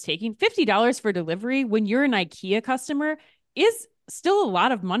Manolo is taking, $50 for delivery when you're an IKEA customer is still a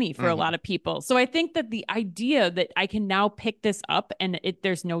lot of money for a lot of people. So I think that the idea that I can now pick this up and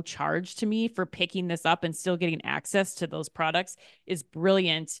there's no charge to me for picking this up and still getting access to those products is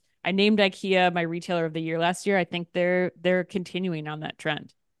brilliant. I named IKEA my retailer of the year last year. I think they're continuing on that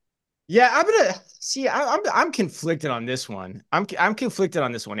trend. Yeah, I'm gonna see. I'm conflicted on this one. I'm conflicted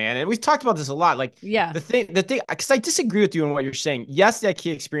on this one, Ann, and we've talked about this a lot. Like, yeah, the thing, because I disagree with you on what you're saying. Yes, the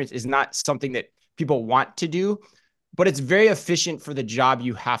IKEA experience is not something that people want to do, but it's very efficient for the job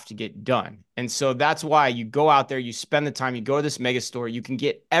you have to get done. And so that's why you go out there, you spend the time, you go to this mega store, you can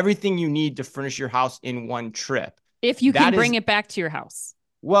get everything you need to furnish your house in one trip. If you can bring it back to your house.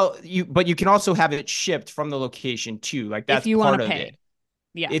 Well, but you can also have it shipped from the location too. Like that's part of it.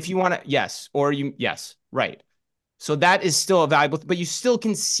 Yeah. If you want to, yes. Yes, right. So that is still a valuable, but you still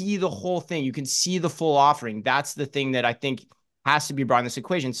can see the whole thing. You can see the full offering. That's the thing that I think has to be brought in this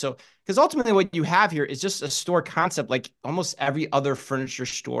equation. So, because ultimately what you have here is just a store concept, like almost every other furniture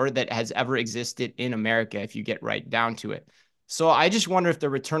store that has ever existed in America, if you get right down to it. So I just wonder if the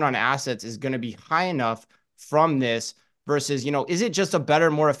return on assets is going to be high enough from this versus, you know, is it just a better,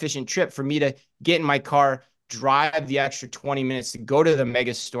 more efficient trip for me to get in my car, drive the extra 20 minutes to go to the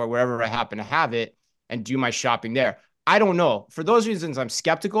mega store, wherever I happen to have it, and do my shopping there? I don't know. For those reasons, I'm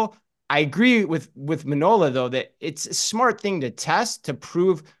skeptical. I agree with Manola, though, that it's a smart thing to test to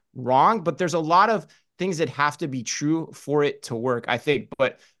prove wrong, but there's a lot of things that have to be true for it to work, I think.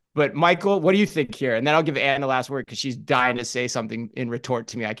 But Michael, what do you think here? And then I'll give Anne the last word because she's dying to say something in retort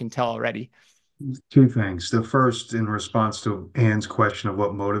to me. I can tell already. Two things. The first, in response to Anne's question of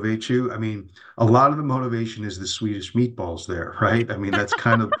what motivates you, I mean, a lot of the motivation is the Swedish meatballs there, right? I mean, that's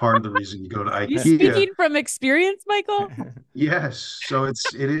kind of part of the reason you go to IKEA. You speaking from experience, Michael? Yes. So it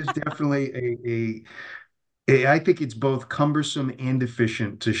is definitely I think it's both cumbersome and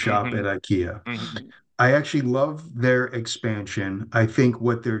efficient to shop at IKEA. I actually love their expansion. I think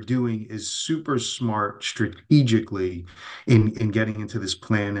what they're doing is super smart strategically in getting into this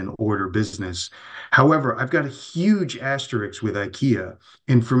plan and order business. However, I've got a huge asterisk with IKEA.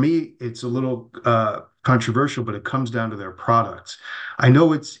 And for me, it's a little controversial, but it comes down to their products. I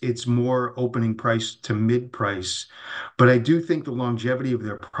know it's more opening price to mid price, but I do think the longevity of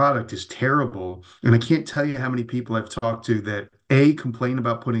their product is terrible. And I can't tell you how many people I've talked to that A, complain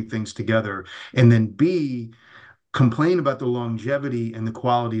about putting things together, and then B, complain about the longevity and the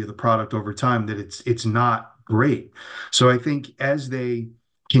quality of the product over time, that it's not great. So I think as they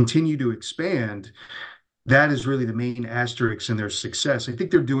continue to expand, that is really the main asterisk in their success. I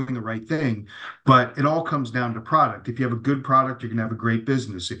think they're doing the right thing, but it all comes down to product. If you have a good product, you're going to have a great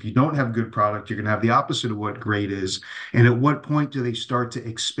business. If you don't have good product, you're going to have the opposite of what great is. And at what point do they start to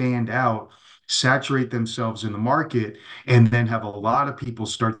expand out, saturate themselves in the market, and then have a lot of people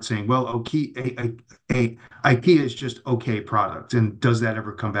start saying, well, okay, IKEA is just okay product. And does that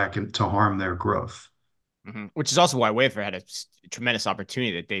ever come back to harm their growth? Which is also why Wayfair had a tremendous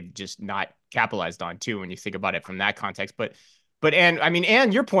opportunity that they've just not capitalized on too, when you think about it from that context. But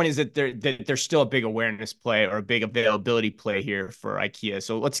Anne, your point is that there's still a big awareness play or a big availability play here for IKEA.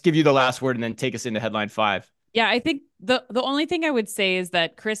 So let's give you the last word and then take us into headline 5. Yeah, I think the only thing I would say is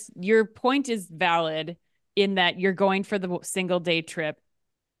that, Chris, your point is valid in that you're going for the single day trip.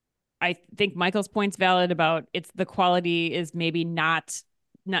 I think Michael's point's valid about the quality is maybe not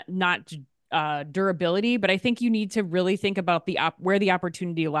durability, but I think you need to really think about where the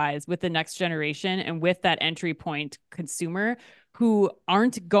opportunity lies with the next generation and with that entry point consumer who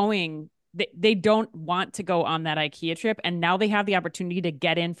aren't going. They don't want to go on that IKEA trip, and now they have the opportunity to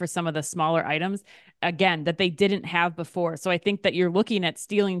get in for some of the smaller items again that they didn't have before. So I think that you're looking at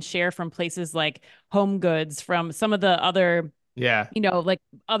stealing share from places like Home Goods, from some of the other, Yeah. like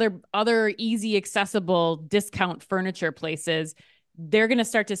other easy accessible discount furniture places. They're going to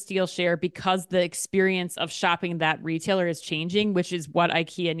start to steal share because the experience of shopping that retailer is changing, which is what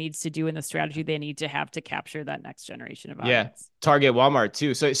IKEA needs to do in the strategy they need to have to capture that next generation of Yeah. audience. Target, Walmart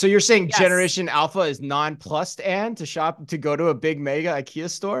too. So you're saying Yes. Generation Alpha is nonplussed and to go to a big mega IKEA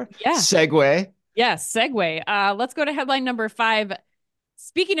store? Yeah. Segue. Yes, segue. Let's go to headline number 5.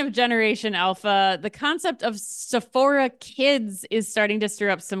 Speaking of Generation Alpha, the concept of Sephora Kids is starting to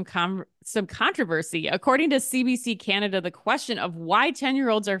stir up some controversy. According to CBC Canada, the question of why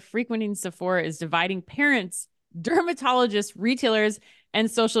 10-year-olds are frequenting Sephora is dividing parents, dermatologists, retailers,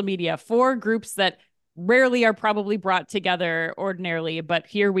 and social media, 4 groups that rarely are probably brought together ordinarily, but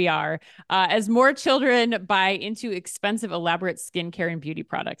here we are. As more children buy into expensive, elaborate skincare and beauty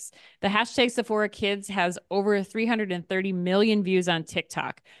products. The hashtag Sephora Kids has over 330 million views on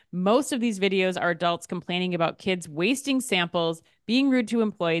TikTok. Most of these videos are adults complaining about kids wasting samples, being rude to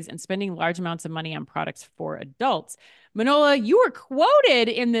employees, and spending large amounts of money on products for adults. Manola, you were quoted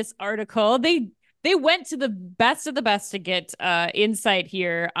in this article. They went to the best of the best to get insight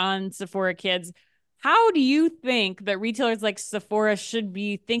here on Sephora Kids. How do you think that retailers like Sephora should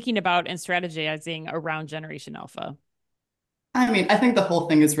be thinking about and strategizing around Generation Alpha? I mean, I think the whole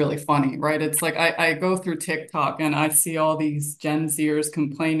thing is really funny, right? It's like I go through TikTok and I see all these Gen Zers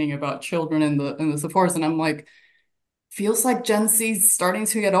complaining about children in the Sephoras, and I'm like, feels like Gen Z's starting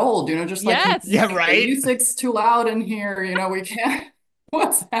to get old, just like Yes. Yeah, the right. music's too loud in here, we can't,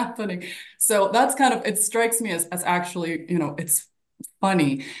 what's happening? So that's kind of, it strikes me as actually, it's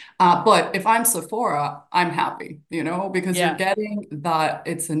funny. But if I'm Sephora, I'm happy, because you're Yeah. getting that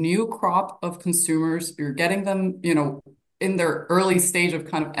it's a new crop of consumers. You're getting them, in their early stage of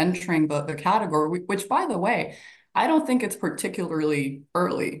kind of entering the category, which by the way, I don't think it's particularly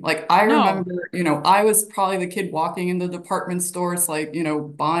early. Like I No. remember, I was probably the kid walking in the department stores, like,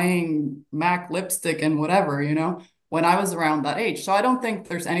 buying MAC lipstick and whatever, when I was around that age. So I don't think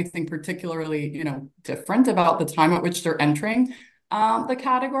there's anything particularly, different about the time at which they're entering the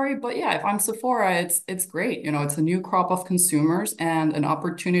category. But yeah, if I'm Sephora, it's great. It's a new crop of consumers and an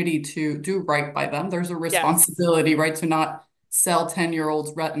opportunity to do right by them. There's a Yes. responsibility, right, to not sell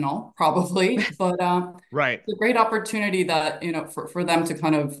 10-year-olds retinol, probably. But Right. it's a great opportunity that, for them to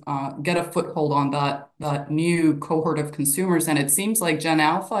kind of get a foothold on that new cohort of consumers. And it seems like Gen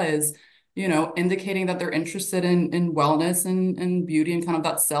Alpha is indicating that they're interested in wellness and beauty and kind of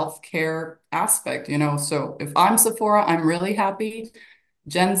that self-care aspect, So if I'm Sephora, I'm really happy.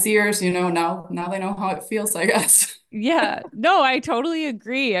 Gen Zers, now they know how it feels, I guess. Yeah. No, I totally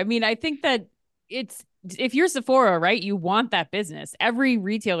agree. I mean, I think that if you're Sephora, right, you want that business. Every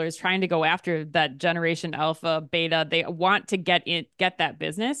retailer is trying to go after that Generation Alpha, Beta. They want to get that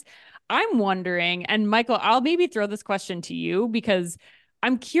business. I'm wondering, and Michael, I'll maybe throw this question to you because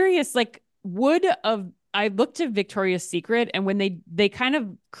I'm curious, like, I looked to Victoria's Secret, and when they kind of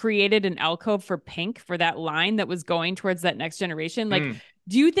created an alcove for Pink for that line that was going towards that next generation, like,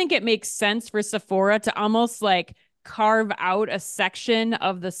 do you think it makes sense for Sephora to almost like carve out a section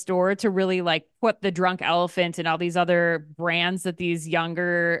of the store to really like put the Drunk Elephant and all these other brands that these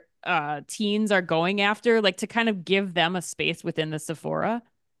younger teens are going after, like to kind of give them a space within the Sephora?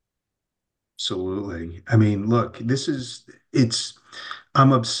 Absolutely. I mean, look,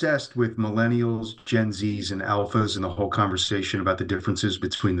 I'm obsessed with millennials, Gen Zs, and alphas and the whole conversation about the differences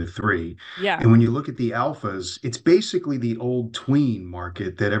between the three. Yeah. And when you look at the alphas, it's basically the old tween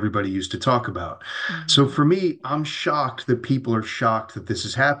market that everybody used to talk about. So Mhm. for me, I'm shocked that people are shocked that this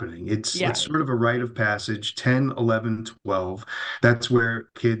is happening. Yeah. It's sort of a rite of passage, 10, 11, 12. That's where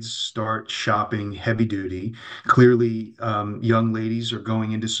kids start shopping heavy duty. Clearly, young ladies are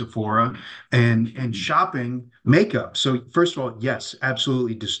going into Sephora and shopping makeup. So first of all, yes,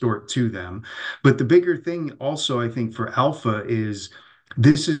 absolutely distort to them. But the bigger thing also, I think, for Alpha is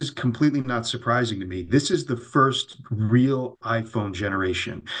this is completely not surprising to me. This is the first real iPhone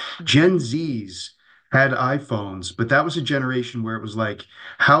generation. Gen Mhm. Zs had iPhones, but that was a generation where it was like,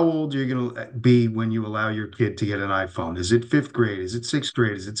 how old are you going to be when you allow your kid to get an iPhone? Is it fifth grade? Is it sixth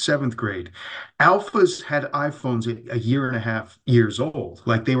grade? Is it seventh grade? Alphas had iPhones at a year and a half years old.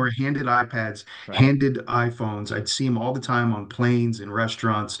 Like they were handed iPads, Right. handed iPhones. I'd see them all the time on planes and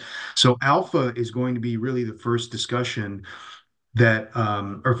restaurants. So Alpha is going to be really the first discussion that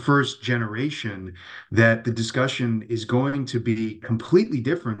are first generation, that the discussion is going to be completely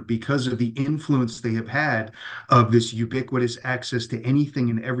different because of the influence they have had of this ubiquitous access to anything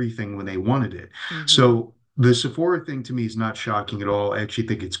and everything when they wanted it. So the Sephora thing to me is not shocking at all. I actually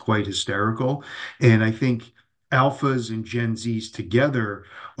think it's quite hysterical. And I think alphas and Gen Zs together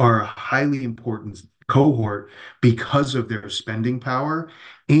are a highly important cohort because of their spending power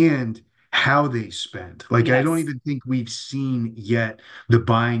and how they spend. Like, I don't Yes. even think we've seen yet the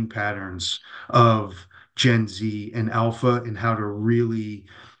buying patterns of Gen Z and Alpha and how to really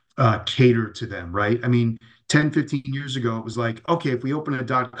cater to them, right? I mean, 10, 15 years ago, it was like, okay, if we open a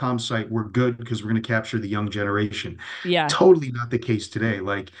 .com site, we're good because we're going to capture the young generation. Yeah. Totally not the case today.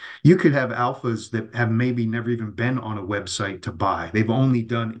 Like, you could have alphas that have maybe never even been on a website to buy. They've only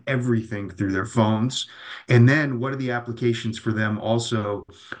done everything through their phones. And then what are the applications for them also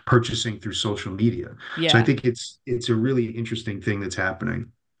purchasing through social media? So I Yeah. think it's a really interesting thing that's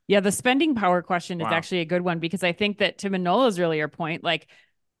happening. Yeah. The spending power question is Wow. actually a good one because I think that to Manola's earlier point, like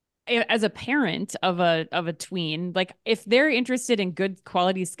as a parent of a tween, like if they're interested in good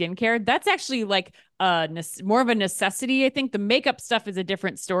quality skincare, that's actually like more of a necessity. I think the makeup stuff is a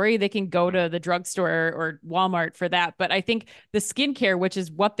different story. They can go to the drugstore or Walmart for that. But I think the skincare, which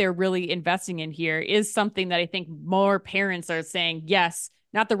is what they're really investing in here, is something that I think more parents are saying, yes,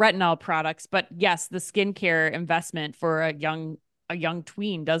 not the retinol products, but yes, the skincare investment for a young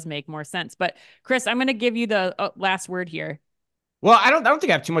tween does make more sense. But Chris, I'm going to give you the last word here. Well, I don't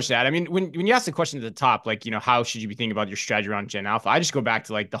think I have too much to add. I mean, when you ask the question at the top, like, how should you be thinking about your strategy around Gen Alpha? I just go back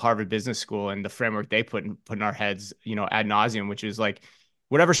to like the Harvard Business School and the framework they put in our heads, ad nauseum, which is like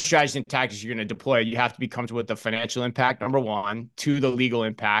whatever strategies and tactics you're going to deploy, you have to be comfortable with the financial impact, number one, two, the legal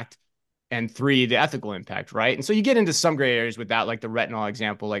impact, and three, the ethical impact, right? And so you get into some gray areas with that, like the retinol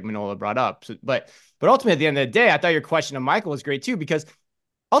example, like Manola brought up. So, but ultimately, at the end of the day, I thought your question to Michael was great too, because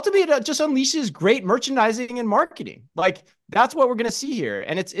ultimately it just unleashes great merchandising and marketing. Like that's what we're going to see here.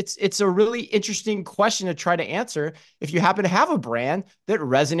 And it's a really interesting question to try to answer if you happen to have a brand that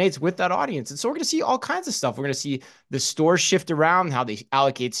resonates with that audience. And so we're going to see all kinds of stuff. We're going to see the stores shift around, how they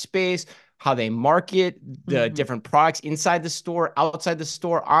allocate space, how they market the different products inside the store, outside the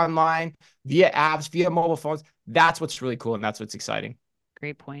store, online, via apps, via mobile phones. That's what's really cool. And that's what's exciting.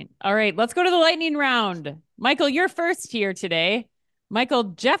 Great point. All right, let's go to the lightning round. Michael, you're first here today. Michael,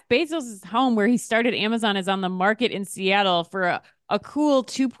 Jeff Bezos' home where he started Amazon is on the market in Seattle for a cool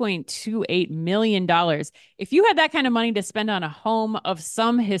 $2.28 million. If you had that kind of money to spend on a home of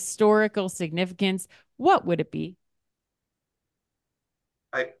some historical significance, what would it be?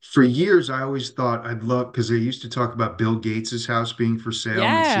 For years, I always thought I'd love, because they used to talk about Bill Gates's house being for sale in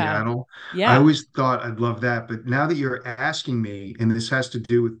Yeah. Seattle. I Yeah. always thought I'd love that. But now that you're asking me, and this has to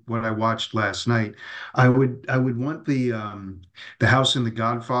do with what I watched last night, I would want the house in The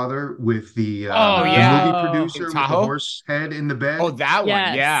Godfather with Oh the yeah. movie Oh, In producer with the Tahoe. horse head in the Oh, bed. that one.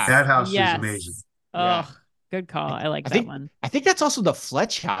 Yeah. yes. That house is amazing. Yes. Yeah. Oh, good call. I like I that think one. I think that's also the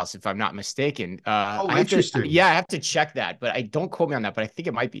Fletch house, if I'm not mistaken. Oh, I have to, interesting. yeah, I have to check that, but I don't quote me on that, but I think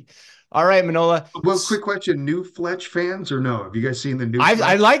it might be. All right, Manola. Well, quick question: new Fletch fans or no? Have you guys seen the new I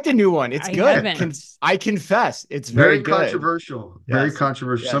Fletch? like the new one. It's I good. haven't. I confess, it's very Very good. controversial. Very Yes,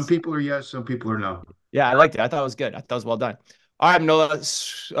 controversial. Some yes, people are yes, some people are no. yeah, I liked it. I thought it was good. I thought it was well done. All right, Manola.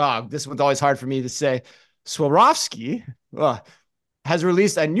 This one's always hard for me to say. Swarovski has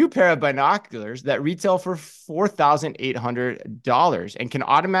released a new pair of binoculars that retail for $4,800 and can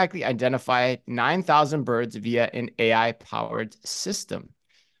automatically identify 9,000 birds via an AI-powered system.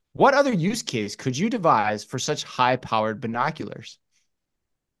 What other use case could you devise for such high-powered binoculars?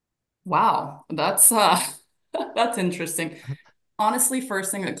 Wow, that's that's interesting. Honestly, first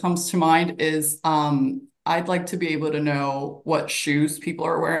thing that comes to mind is I'd like to be able to know what shoes people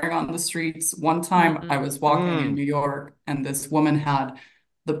are wearing on the streets. One time I was walking in Mm. New York and this woman had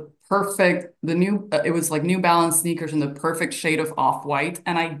the new it was like New Balance sneakers in the perfect shade of off-white,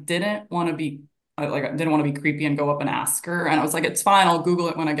 and I didn't want to be I didn't want to be creepy and go up and ask her, and I was like, it's fine, I'll Google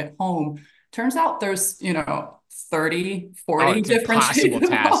it when I get home. Turns out there's, 30, Oh, 40 it's different shades impossible of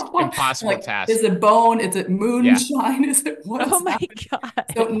task. off-white. Impossible Like, is task. it bone? Is it Yeah. moonshine? Is it what Oh is my happening?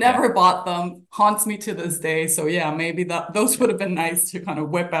 So God. Yeah. never bought them. Haunts me to this day. So yeah, maybe those Yeah. would have been nice to kind of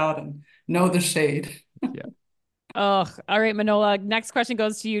whip out and know the shade. Yeah. Oh, all right, Manola. Next question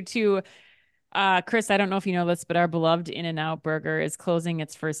goes to you too. Chris, I don't know if you know this, but our beloved In-N-Out Burger is closing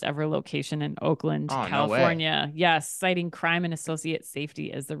its first ever location in Oakland, Oh, no way. California. Yes, citing crime and associate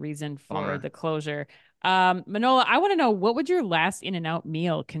safety as the reason for Bummer. the closure. Manola, I want to know, what would your last In-N-Out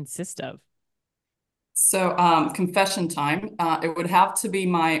meal consist of? So confession time. It would have to be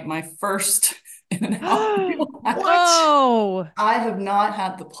my first in and out. Whoa. I have not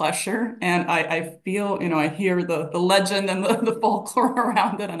had the pleasure, and I feel, I hear the legend and the folklore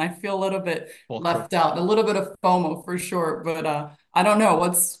around it, and I feel a little bit left out, a little bit of FOMO for sure. But I don't know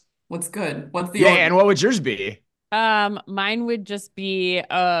what's good. What's the Yeah, order? and what would yours be? Mine would just be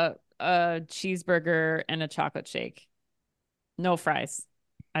a cheeseburger and a chocolate shake. No fries.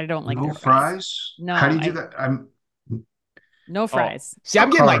 I don't like No their fries. fries? No, How do you do that? no fries. See, I'm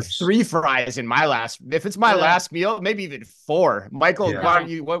getting like Carbs. 3 fries in my last. If it's my last meal, maybe even 4. Michael, Yeah. why don't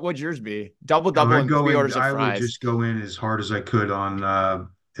you? What would yours be? Double I'd and go 3 in, orders of I would fries. just go in as hard as I could on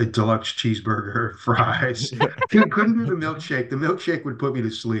a deluxe cheeseburger, fries. Couldn't do the milkshake. The milkshake would put me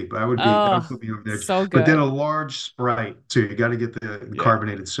to sleep. That would put me over there. So But then good. a large Sprite too. You got to get the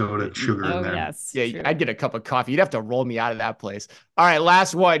carbonated soda, sugar in Oh, there. yes. Yeah, True. I'd get a cup of coffee. You'd have to roll me out of that place. All right,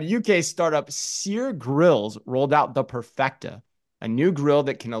 last one. UK startup Sear Grills rolled out the Perfecta, a new grill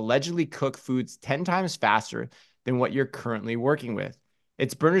that can allegedly cook foods 10 times faster than what you're currently working with.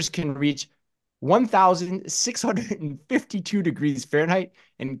 Its burners can reach 1,652 degrees Fahrenheit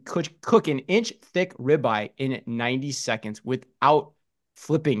and cook an inch thick ribeye in 90 seconds without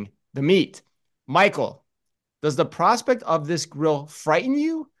flipping the meat. Michael, does the prospect of this grill frighten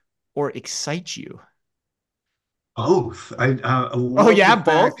you or excite you? Both. I love yeah, the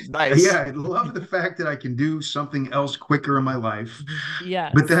both. fact, Nice. yeah, I love the fact that I can do something else quicker in my life.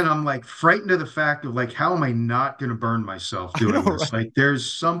 Yes. But then I'm like frightened of the fact of like, how am I not going to burn myself doing this? Right? Like,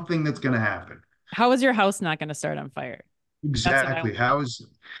 there's something that's going to happen. How is your house not going to start on fire? Exactly. How is,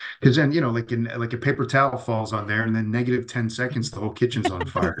 because then, like a paper towel falls on there and then negative 10 seconds, the whole kitchen's on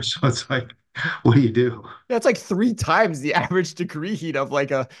fire. So it's like, what do you do? That's like 3 times the average degree heat of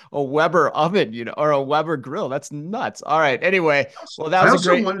like a Weber oven, or a Weber grill. That's nuts. All right. Anyway, well, that I was a also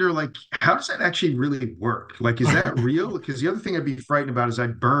great. wonder, like, how does that actually really work? Like, is that real? Because the other thing I'd be frightened about is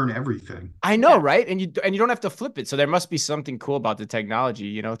I'd burn everything. I know, right? And you don't have to flip it. So there must be something cool about the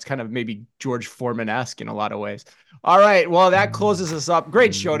technology. It's kind of maybe George Foreman-esque in a lot of ways. All right. Well, that closes us up.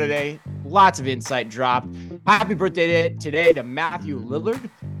 Great show today. Lots of insight dropped. Happy birthday today to Matthew Lillard,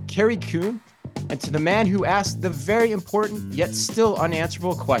 Carrie Coon, and to the man who asked the very important yet still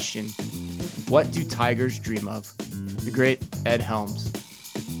unanswerable question, what do tigers dream of? The great Ed Helms.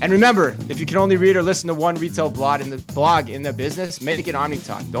 And remember, if you can only read or listen to one retail blog in the business, make it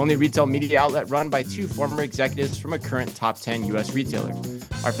OmniTalk, the only retail media outlet run by 2 former executives from a current top 10 U.S. retailer.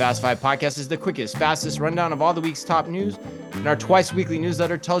 Our Fast 5 podcast is the quickest, fastest rundown of all the week's top news, and our twice-weekly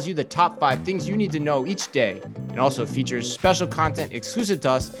newsletter tells you the top 5 things you need to know each day, and also features special content exclusive to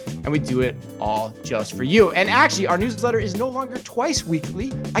us, and we do it all just for you. And actually, our newsletter is no longer twice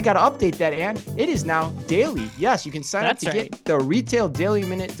weekly. I got to update that, Ann. It is now daily. Yes, you can sign up to get the Retail Daily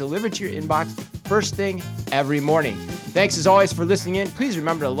Minute delivered to your inbox first thing every morning. Thanks as always for listening in. Please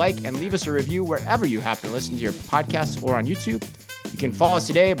remember to like and leave us a review wherever you happen to listen to your podcasts or on YouTube. You can follow us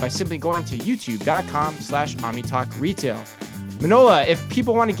today by simply going to youtube.com/OmniTalkRetail. Manola, if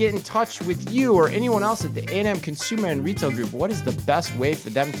people want to get in touch with you or anyone else at the A&M Consumer and Retail Group, what is the best way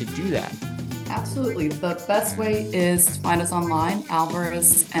for them to do that? Absolutely. The best way is to find us online,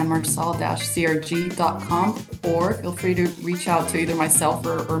 alvarez-crg.com, or feel free to reach out to either myself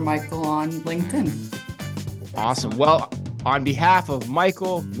or Michael on LinkedIn. Awesome. Well, on behalf of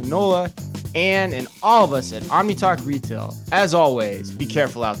Michael, Manola, Ann, and all of us at OmniTalk Retail, as always, be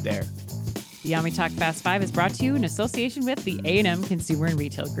careful out there. The OmniTalk Fast 5 is brought to you in association with the A&M Consumer and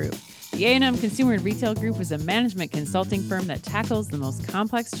Retail Group. The A&M Consumer and Retail Group is a management consulting firm that tackles the most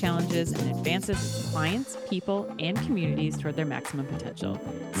complex challenges and advances its clients, people, and communities toward their maximum potential.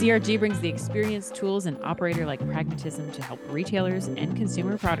 CRG brings the experience, tools, and operator-like pragmatism to help retailers and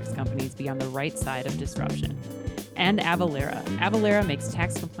consumer products companies be on the right side of disruption. And Avalara. Avalara makes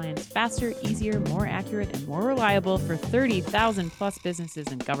tax compliance faster, easier, more accurate, and more reliable for 30,000 plus businesses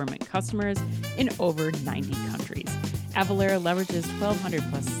and government customers in over 90 countries. Avalara leverages 1,200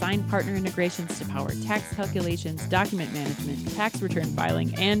 plus signed partner integrations to power tax calculations, document management, tax return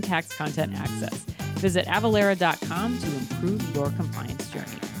filing, and tax content access. Visit avalara.com to improve your compliance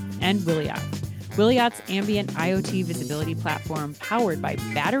journey. And Wiliot. Wiliot's ambient IoT visibility platform, powered by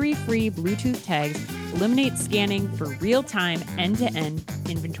battery-free Bluetooth tags, eliminates scanning for real-time end-to-end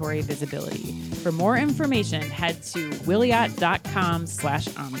inventory visibility. For more information, head to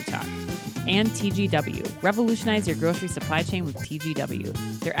wiliot.com/OmniTalk. And TGW. Revolutionize your grocery supply chain with TGW.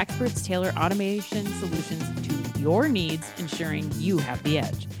 Their experts tailor automation solutions to your needs, ensuring you have the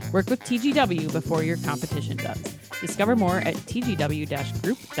edge. Work with TGW before your competition does. Discover more at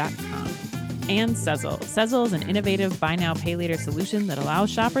tgw-group.com. And Sezzle. Sezzle is an innovative buy now, pay later solution that allows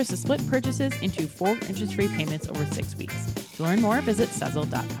shoppers to split purchases into 4 interest-free payments over 6 weeks. To learn more, visit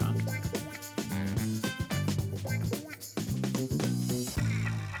Sezzle.com.